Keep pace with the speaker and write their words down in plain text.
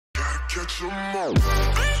Catch 'em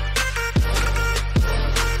all.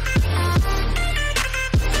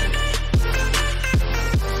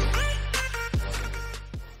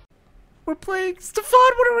 We're playing Stefan.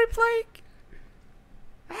 What are we playing?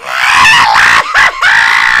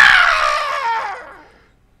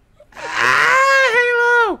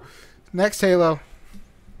 Halo. Next Halo.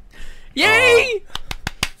 Yay!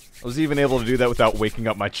 I was even able to do that without waking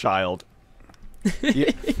up my child.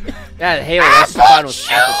 Yeah, Halo. That's the final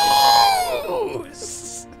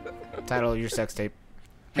Title of your sex tape.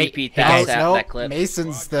 Repeat Hey, that, guys, no, that clip.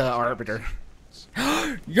 Mason's the arbiter.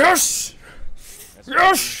 Yes!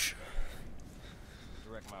 Yes!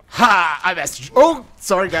 Ha! I messaged. Oh,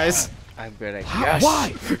 sorry guys. I'm good at yes.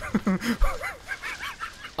 Why?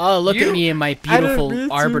 Oh, look at me and my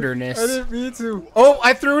beautiful arbiterness. I didn't mean to. Oh,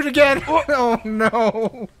 I threw it again. Oh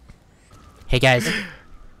no. Hey guys. Hey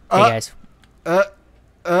guys.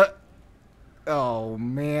 Oh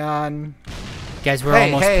man. Guys, we're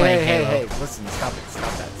almost playing Halo. Hey, listen, stop it.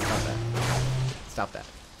 Stop that. Stop that. Stop that.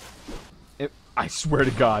 I swear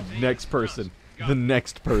to God, next person. The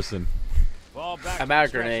next person. I'm out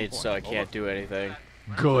of grenades, so I can't do anything.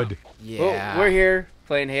 Good. Yeah. Well, we're here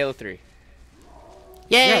playing Halo 3.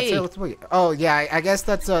 Yay! Yeah, let's wait. Oh yeah, I guess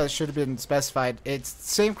that's should have been specified. It's the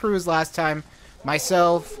same crew as last time.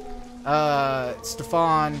 Myself,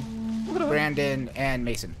 Stefan, Brandon, and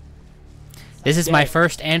Mason. This is my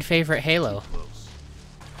first and favorite Halo.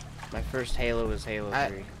 My first Halo was Halo 3.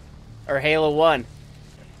 I- Or Halo 1.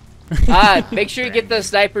 Make sure you get the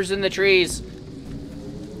snipers in the trees.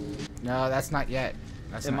 No, that's not yet.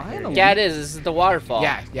 That's Am not I here in a yet. Yeah, it is. This is the waterfall.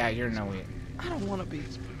 Yeah, you're no elite. I don't want to be.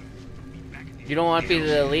 You don't want to be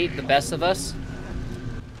the elite, the best of us?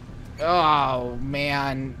 Oh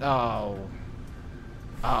man. Oh,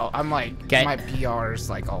 I'm like my PR's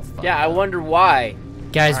like all fucked. Yeah, I wonder why.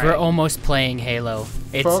 Guys, All we're right. almost playing Halo.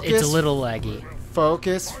 It's a Focus. little laggy.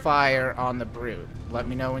 Focus fire on the brute. Let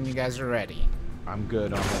me know when you guys are ready. I'm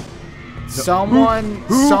good on it.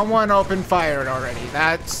 Someone opened fire already.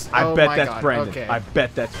 That's. I oh bet my that's God. Brandon. Okay. I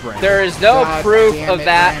bet that's Brandon. There is no God proof damn of it,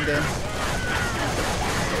 that. Brandon.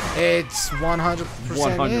 It's 100%.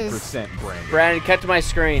 100% Brandon. Brandon, cut to my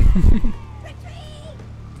screen.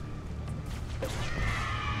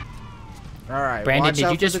 All right. Brandon, watch did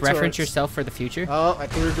out you for just the reference turrets. yourself for the future? Oh, I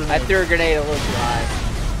threw a grenade. I threw a grenade a little too high.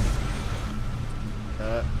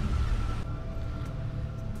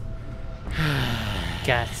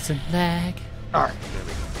 Got some lag. All right.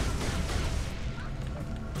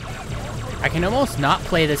 I can almost not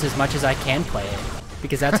play this as much as I can play it.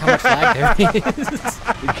 Because that's how much lag there is.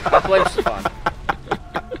 That blame's fun.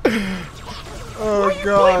 Oh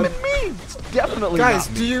God. Blaming me? It's definitely Guys,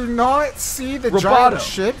 not do me. you not see the Roboto. giant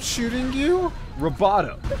ship shooting you?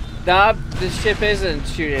 Roboto. Nah, this ship isn't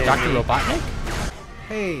shooting Dr. me. Robotnik?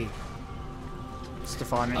 Hey.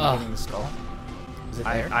 Stefan, are you Ugh. getting the skull? Is it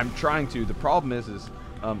there? I'm trying to. The problem is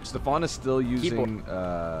Stefan is still using. He's using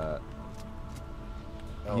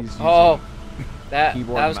Oh, that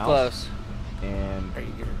keyboard was and mouse. close. And Are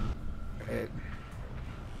you gonna...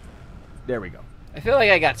 there we go. I feel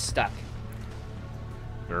like I got stuck.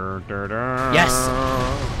 Yes.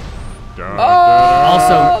 Oh,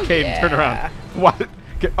 Also, Caden, yeah. turn around. What?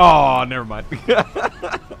 Oh, never mind.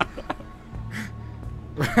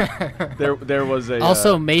 there was a.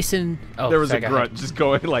 Also, Mason. Oh, there was sorry, a go ahead. grunt just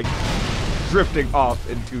going like drifting off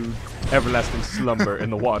into everlasting slumber in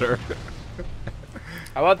the water.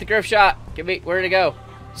 I want the griff shot. Give me, where'd it go?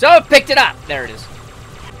 Someone picked it up. There it is.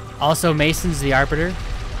 Also, Mason's the arbiter.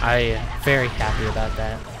 I am very happy about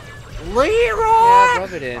that. Yeah,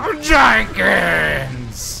 rub it in.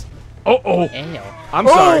 Jenkins! Oh, Ayo. I'm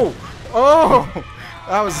sorry. Oh!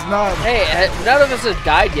 That was not... Hey, none of us have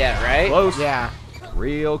died yet, right? Close. Yeah.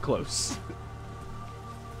 Real close.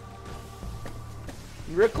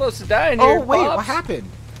 You're real close to dying here. Oh, wait, Pops. what happened?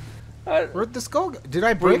 Uh, Where'd the skull go? Did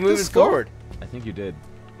I We're break the moving skull? forward. I think you did.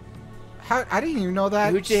 How, I didn't even know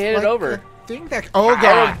that. Who'd you hit it over? the thing that... Oh,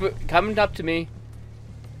 God. Coming up to me.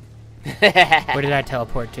 Where did I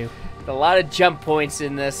teleport to? A lot of jump points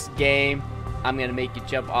in this game. I'm gonna make you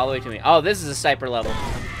jump all the way to me. Oh, this is a sniper level.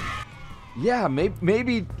 Yeah,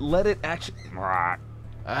 maybe let it actually.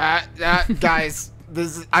 Guys,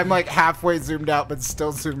 I'm like halfway zoomed out, but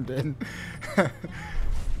still zoomed in.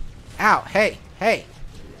 Ow, hey.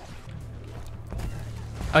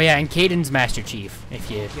 Oh yeah, and Caden's Master Chief. If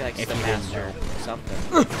you He likes if the you didn't master know.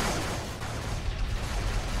 something.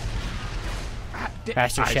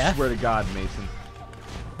 Master I Chef. swear to God, Mason.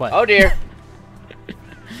 What? Oh dear.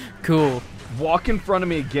 Cool. Walk in front of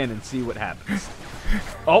me again and see what happens.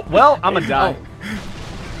 Oh well, I'm gonna die.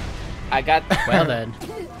 I got. Well then.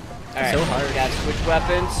 Alright, So hard. we gotta switch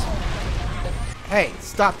weapons. Hey,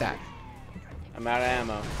 stop that. I'm out of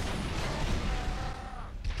ammo.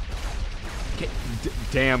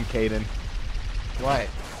 Damn, Caden. What?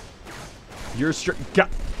 You're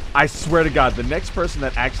I swear to God, the next person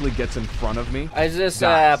that actually gets in front of me. Is this a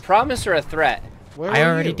dies. promise or a threat? Where I were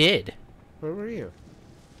already you? did. Where were you?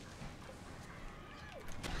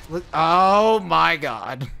 Oh my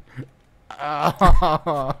God.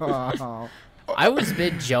 Oh. I was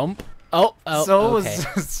mid jump. Oh, so okay.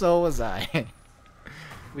 so was I.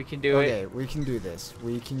 We can do Okay, it. we can do this.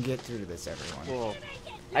 We can get through this, everyone. Cool.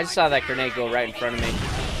 I just saw that grenade go right in front of me.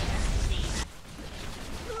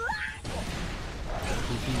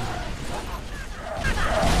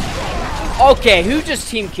 Okay, who just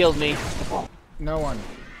team killed me? No one.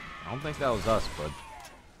 I don't think that was us, bud.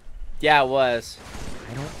 Yeah, it was.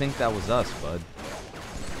 I don't think that was us, bud.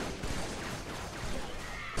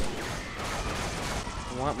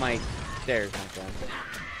 I want my... There's my gun.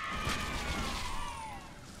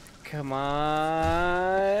 Come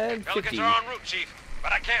on. Pelicans 50. are en route, Chief,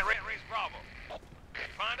 but I can't raise Bravo.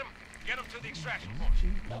 Find them, get them to the extraction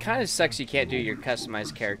point. Kind of sucks you can't do your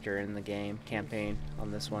customized character in the game campaign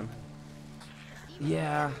on this one.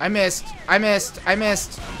 Yeah. I missed. I missed. I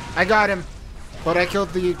missed. I got him. But I killed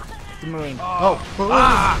the Marine. Oh.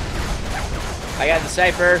 I got the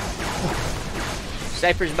Cypher.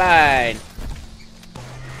 Cypher's mine.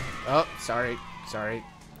 Oh, sorry. Sorry.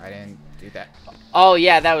 I didn't do that. Oh,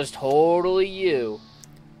 yeah, that was totally you.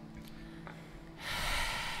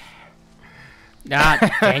 Nah,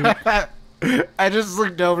 dang it. I just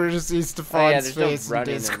looked over to see Stefan's there's no face in running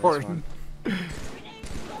in this Discord. one.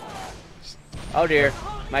 Oh, dear.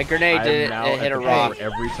 My grenade did now it hit at a the rock. point where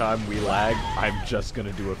every time we lag, I'm just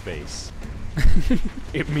gonna do a face.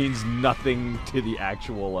 It means nothing to the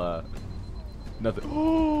actual, nothing.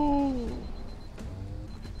 Oh.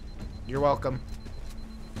 You're welcome.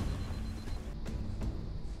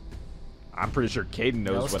 I'm pretty sure Caden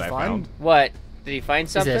knows what I fun. found. What? Did he find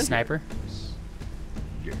Is something? it a sniper?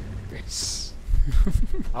 Yes.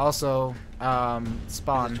 Also,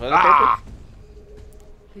 spawn. Toilet paper?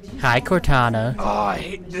 Hi, Cortana. Oh, I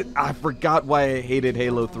hate it. I forgot why I hated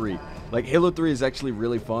Halo 3. Like, Halo 3 is actually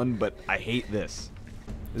really fun, but I hate this.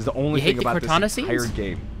 This is the only You hate thing the about Cortana this entire scenes?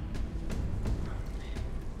 game.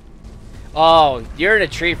 Oh, you're in a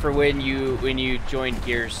tree for when you joined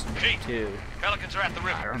Gears 2. Pelicans are at the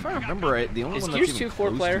river. If I remember right, the only Is one Gears that's 2 even four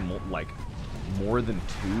close player? to like more than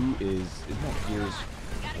 2 is isn't that Gears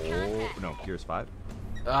 4? No, Gears 5.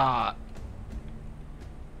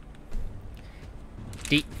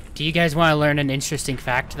 Do you guys want to learn an interesting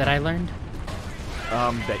fact that I learned?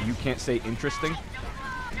 That you can't say interesting.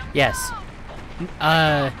 Yes.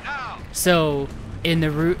 So in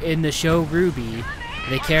the show Ruby,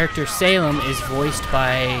 the character Salem is voiced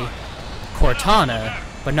by Cortana,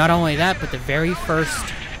 but not only that, but the very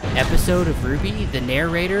first episode of Ruby, the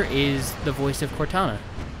narrator is the voice of Cortana.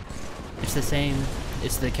 It's the same.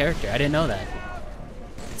 It's the character. I didn't know that.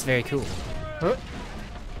 It's very cool. Huh?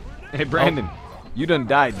 Hey Brandon, you done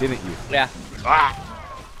died, didn't you? Yeah. Ah!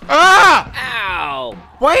 Ow!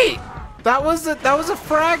 Wait! That was a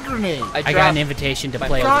frag grenade. I I got an dropped, invitation to my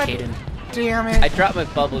play with God. Caden. Damn I it. dropped my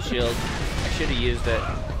bubble shield. I should have used it.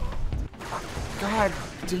 God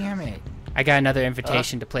damn it. I got another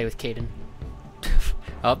invitation to play with Caden.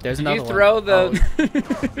 Oh, there's Did another you throw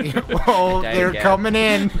the... Oh, Dang they're it. coming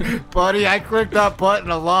in. Buddy, I clicked that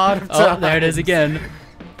button a lot of times. Oh, there it is again.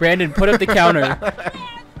 Brandon, put up the counter.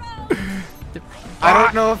 I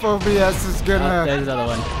don't know if OBS is Oh, gonna... there's another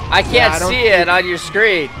one. I I can't don't see it think- on your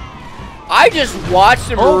screen. I just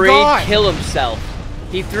watched a Oh, Marine God. kill himself.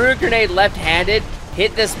 He threw a grenade left-handed,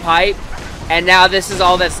 hit this pipe, and now this is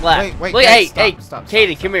all that's left. Wait, Look, guys, hey, stop, hey, stop,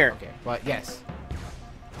 Katie, stop, come here. Okay, but yes.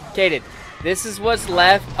 Kaden, this is what's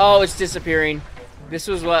left. Oh, it's disappearing. This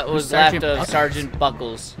was what was Sergeant left of Buckles? Sergeant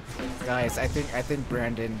Buckles. Guys, I think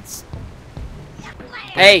Brandon's...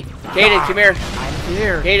 Hey, Kaden, come here. I'm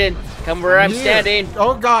here. Kaden, come where I'm here. standing.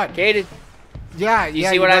 Oh, God. Kaden, Yeah, You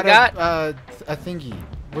yeah. see what I've got? A thingy.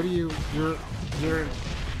 What do you... You're...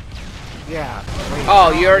 Yeah. Wait,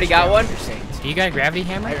 Oh, you already got I one? understand what you're saying. Do you got a gravity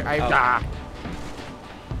hammer? Oh.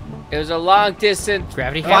 It was a long-distance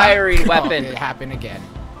Gravity hammer? firing Oh, weapon. it happened again.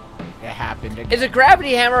 It happened again. Is a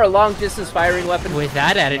gravity hammer a long-distance firing weapon? With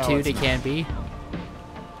that attitude, it's it not. can be.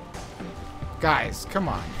 Guys, come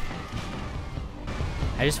on.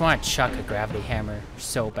 I just want to chuck a gravity hammer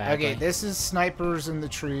so badly. Okay, this is snipers in the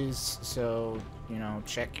trees, so, you know,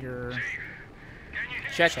 check your...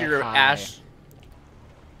 Check Check your high. ass.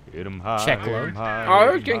 Hit him high. Check hit low. 'em high,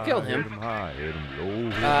 Oh, hit you 'em can kill high, him. Hit 'em high, hit 'em low,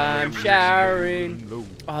 hit 'em I'm low, showering. hit 'em low.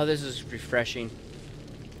 Oh, this is refreshing.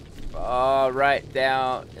 Right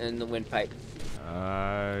down in the windpipe.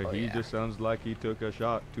 He yeah. just sounds like he took a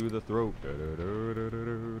shot to the throat.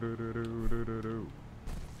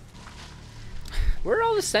 Where are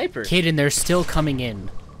all the snipers? Caden, they're still coming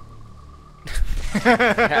in.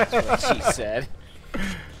 That's what she said.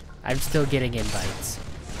 I'm still getting invites.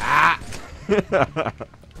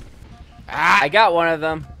 I got one of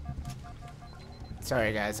them.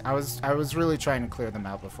 Sorry, guys. I was really trying to clear them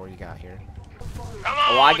out before you got here. Come on,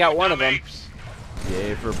 Oh, I got you one of dumb them. apes.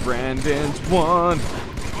 Yay for Brandon's one.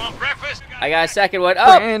 You want breakfast? I got a second one.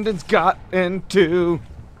 Oh! Brandon's gotten two.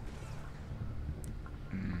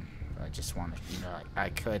 I just want to, I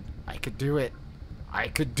could do it. I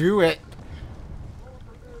could do it.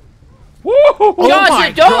 Woo! Josh, my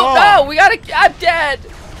you don't! God. No! We gotta... I'm dead!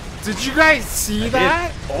 Did you guys see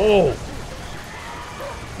that? Oh.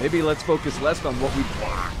 Maybe let's focus less on what we.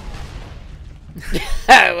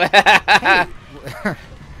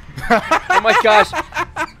 Oh my gosh.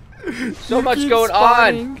 So much Keep going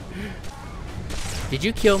spawning. on. Did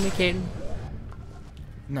you kill me, Caden?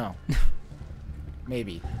 No.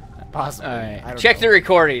 Maybe. Possibly. Alright. I don't Check know. the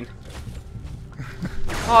recording.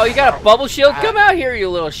 Oh, you got a bubble shield? Come out here, you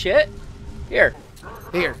little shit. Here.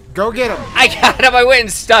 Here, go get him. I got him. I went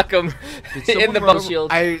and stuck him in someone the run bubble over-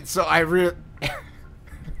 shield. I really.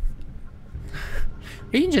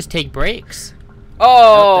 You can just take breaks.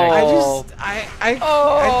 Oh. I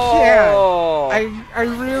Oh. can't. I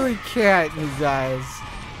really can't, you guys.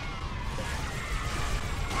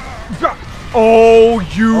 Oh,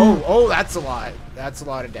 you. Oh, that's a lot. That's a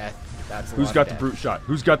lot of death. That's a Who's lot got of the death. brute shot?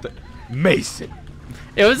 Who's got the Mason?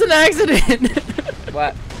 It was an accident.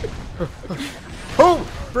 What? Oh,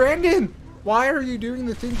 Brandon, why are you doing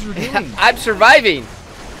the things you're doing? I'm surviving.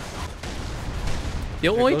 The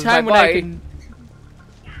only goes time my when I bike. can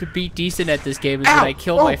to be decent at this game is Ow! when I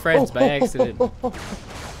kill my friends by accident.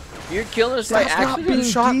 You're killing us by That's not accident? being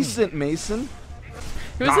shot me. decent, Mason.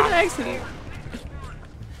 It was an accident.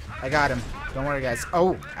 I got him. Don't worry, guys.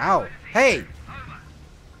 Oh, ow. Hey.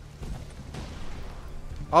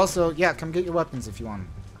 Also, yeah, come get your weapons if you want 'em.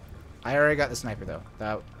 I already got the sniper though.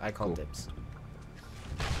 That I called Cool. dibs.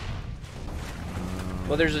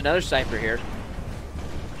 Well, there's another sniper here.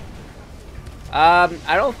 I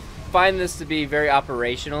don't find this to be very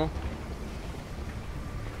operational.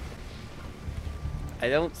 I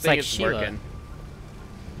don't think like it's Sheila. working.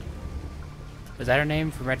 Was that her name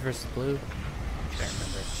from Red vs. Blue? I can't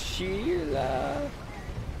remember. Sheila,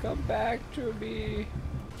 come back to me.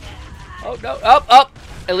 Oh, no. Up, up.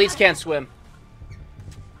 Elites can't swim.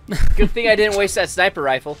 Good thing I didn't waste that sniper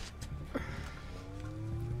rifle.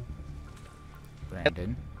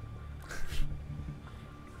 Brandon.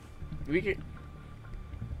 We could,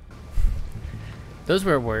 Those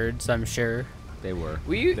were words, I'm sure. They were.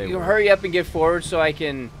 will you, They you were. hurry up and get forward so I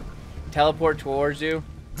can teleport towards you?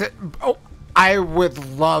 Oh, I would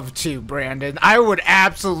love to, Brandon. I would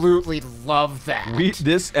absolutely love that.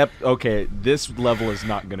 Okay, this level is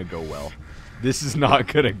not gonna go well. This is not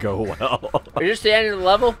gonna go well. Are you just the end of the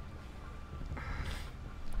level?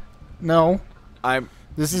 No, I'm.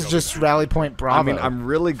 this is just Rally Point Bravo. I mean, I'm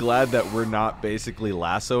really glad that we're not basically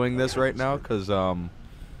lassoing this right now, because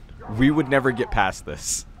we would never get past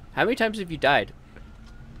this. How many times have you died?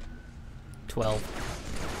 12.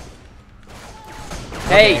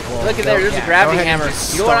 Hey, well, look at there. There's yeah, a gravity go ahead and hammer.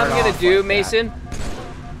 just You know what I'm start going to off do, like that. Mason?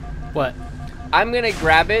 What? I'm going to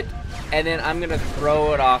grab it, and then I'm going to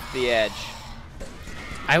throw it off the edge.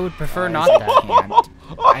 I would prefer I not can't. that.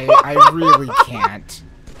 I really can't.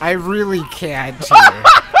 I really can't here.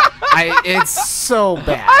 It's so I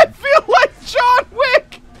bad. feel like John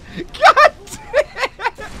Wick. God damn.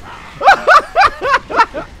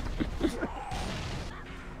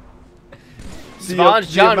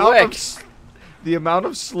 Spawn's John Wick. The amount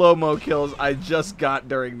of slow-mo kills I just got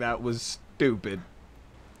during that was stupid.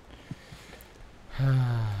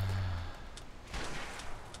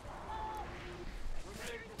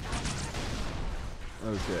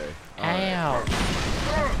 Okay. Ow.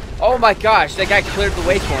 Oh my gosh, that guy cleared the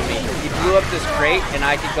way for me. He blew up this crate, and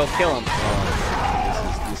I could go kill him.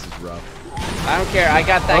 This is rough. I don't care. I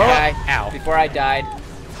got that guy. Ow. Before I died.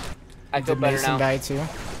 I feel Did better Mason now. die too?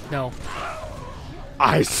 No.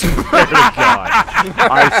 I swear to God.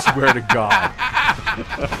 I swear to God.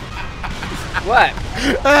 What?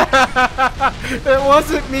 It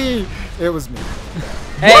wasn't me. It was me.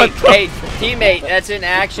 Hey, hey, teammate, that's in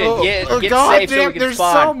action. Get God safe so damn, we can there's so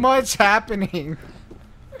spawn. much happening.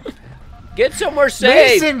 Get somewhere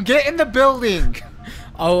safe. Mason, get in the building.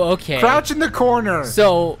 Oh, okay. Crouch in the corner.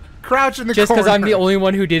 So, Crouch in the just corner. because I'm the only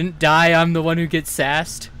one who didn't die, I'm the one who gets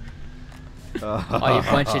sassed? Oh, you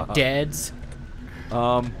bunch of deads.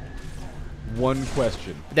 one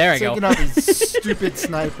question. There I go. Taking out these stupid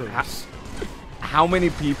snipers. How many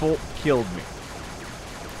people killed me?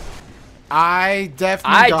 I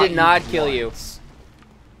definitely got did you not kill you. once.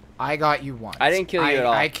 I got you once. I didn't kill you at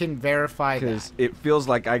all. I can verify that. Because it feels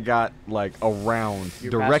like I got like a round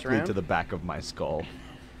You passed directly around? to the back of my skull.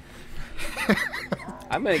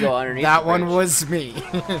 I'm gonna go underneath. That the one bridge. was me.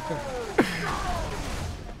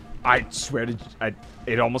 I swear to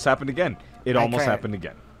it almost happened again. It almost Okay. happened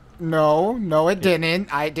again. No, it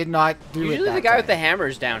didn't. I did not do it Usually that the guy with the time.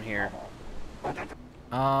 hammer's down here.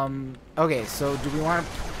 Okay, so do we want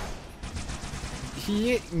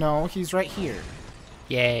to... No, he's right here.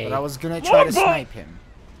 Yay. But I was gonna try to snipe him.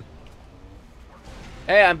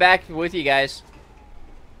 Hey, I'm back with you guys.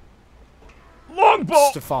 Longbow.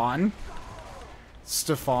 Stefan.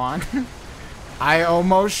 I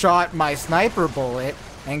almost shot my sniper bullet,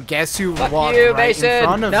 and guess who Fuck walked you, right Mason. in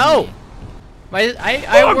front of No! me?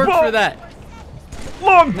 I worked for that.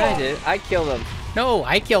 Longbow. I did. I killed him. No,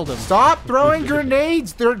 I killed him. Stop throwing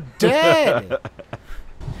grenades! They're dead!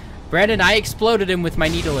 Brandon, I exploded him with my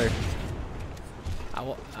needler.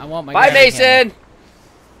 I want my Bye, gravity Mason.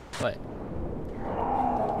 hammer.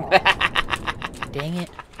 What? Dang it.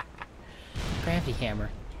 Gravity hammer.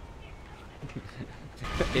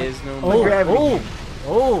 Is no more.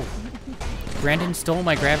 Oh! Brandon stole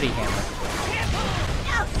my gravity hammer.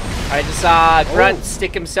 I just saw Grunt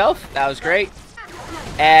stick himself. That was great.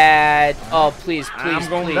 And oh, please, I'm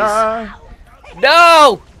gonna please. die.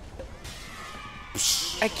 No!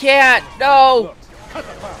 I can't. No.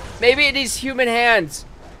 Maybe it needs human hands.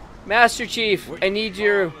 Master Chief, I need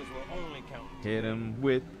you. Hit him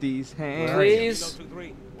with these hands. Please.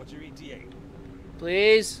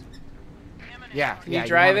 Please. Yeah, you yeah,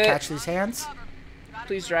 drive wanna it? catch these hands?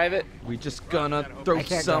 Please drive it. We just gonna throw I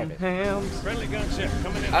can't some grab it. hams. Friendly gunship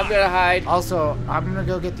coming in. I'm gonna hide. Also, I'm gonna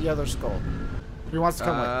go get the other skull. Who wants to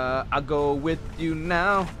come with? I'll go with you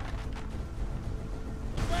now.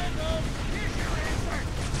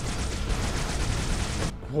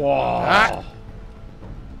 Whoa. Ah.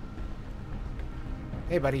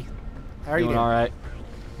 Hey, buddy. How are you Doing doing? all right.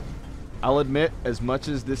 I'll admit, as much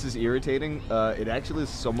as this is irritating, it actually is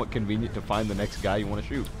somewhat convenient to find the next guy you want to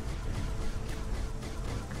shoot.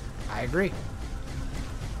 I agree.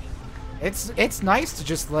 It's nice to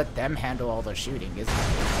just let them handle all the shooting, isn't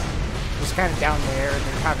it? Just kind of down there, and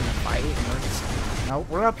they're having a fight, and we're just... No,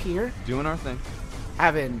 we're up here, Doing our thing.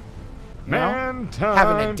 having... You know, Man time.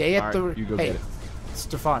 having a day at Alright, the... you go Hey, get it.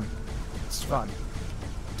 Stefan.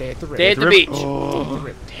 Day at the river. Day at the beach. Oh.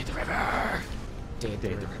 Day at the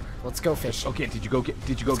river. Let's go fishing. Okay, did you go get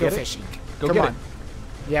Let's it? go fishing. Go Come get on. it.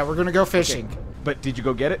 Yeah, we're gonna go fishing. But did you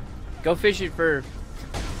go get it? Go fishing for.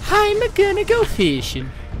 I'm gonna go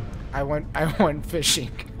fishing. I went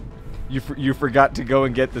fishing. You forgot to go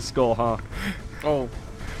and get the skull, huh? Oh,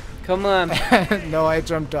 come on. No, I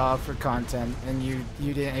jumped off for content, and you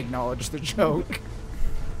didn't acknowledge the joke.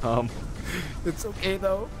 It's okay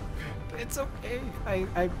though. It's okay.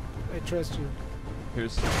 I trust you.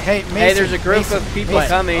 Here's. Hey, Mason. Hey, there's a group Mason, of people Mason,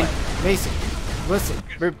 coming. Mason, listen.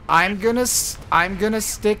 I'm gonna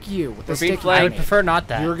stick you with the We're being stick. flanked. I would prefer not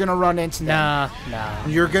that. You're gonna run into them. Nah.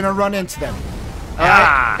 You're gonna run into them.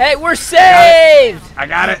 Ah! Hey, we're saved! I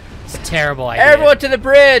got it. It's a terrible idea. Everyone to the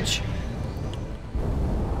bridge!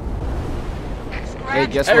 Hey,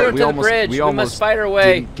 guess Everyone what? to the bridge. We We almost must fight our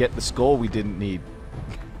way. didn't get the skull we didn't need.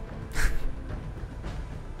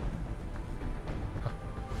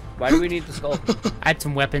 Why do we need the skull? I had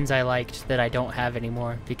some weapons I liked that I don't have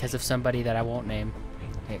anymore because of somebody that I won't name.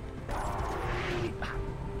 Hey,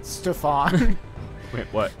 Stefan. Wait,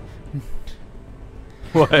 what?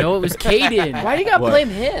 What? No, it was Caden. Why do you gotta What? blame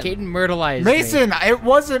him? Caden myrtleized me. Mason, it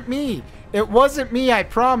wasn't me. It wasn't me. I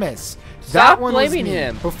promise. Stop that one was blaming me.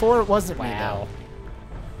 him. Before it wasn't Wow. me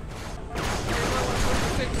though.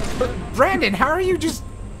 But Brandon, how are you just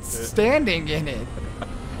standing in it?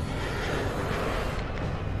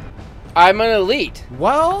 I'm an elite.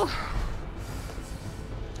 Well,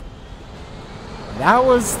 that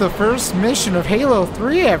was the first mission of Halo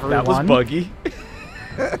 3, everyone. That was buggy.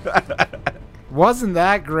 Wasn't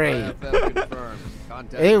that great?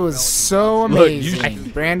 It was so Look, you- amazing.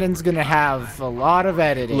 Brandon's gonna have a lot of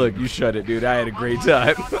editing. Look, you shut it, dude. I had a great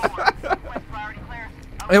time.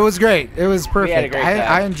 It was great. It was had a perfect. great time.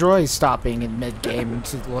 I enjoy stopping in mid-game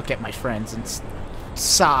to look at my friends and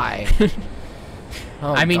sigh.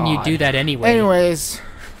 Oh, I mean, you God. do that anyway. Anyways,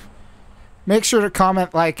 make sure to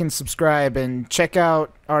comment, like, and subscribe, and check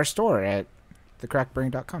out our store at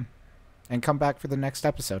thecrackbrain.com. And come back for the next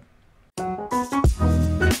episode.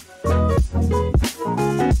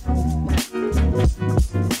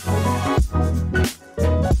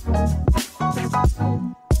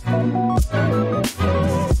 Bye.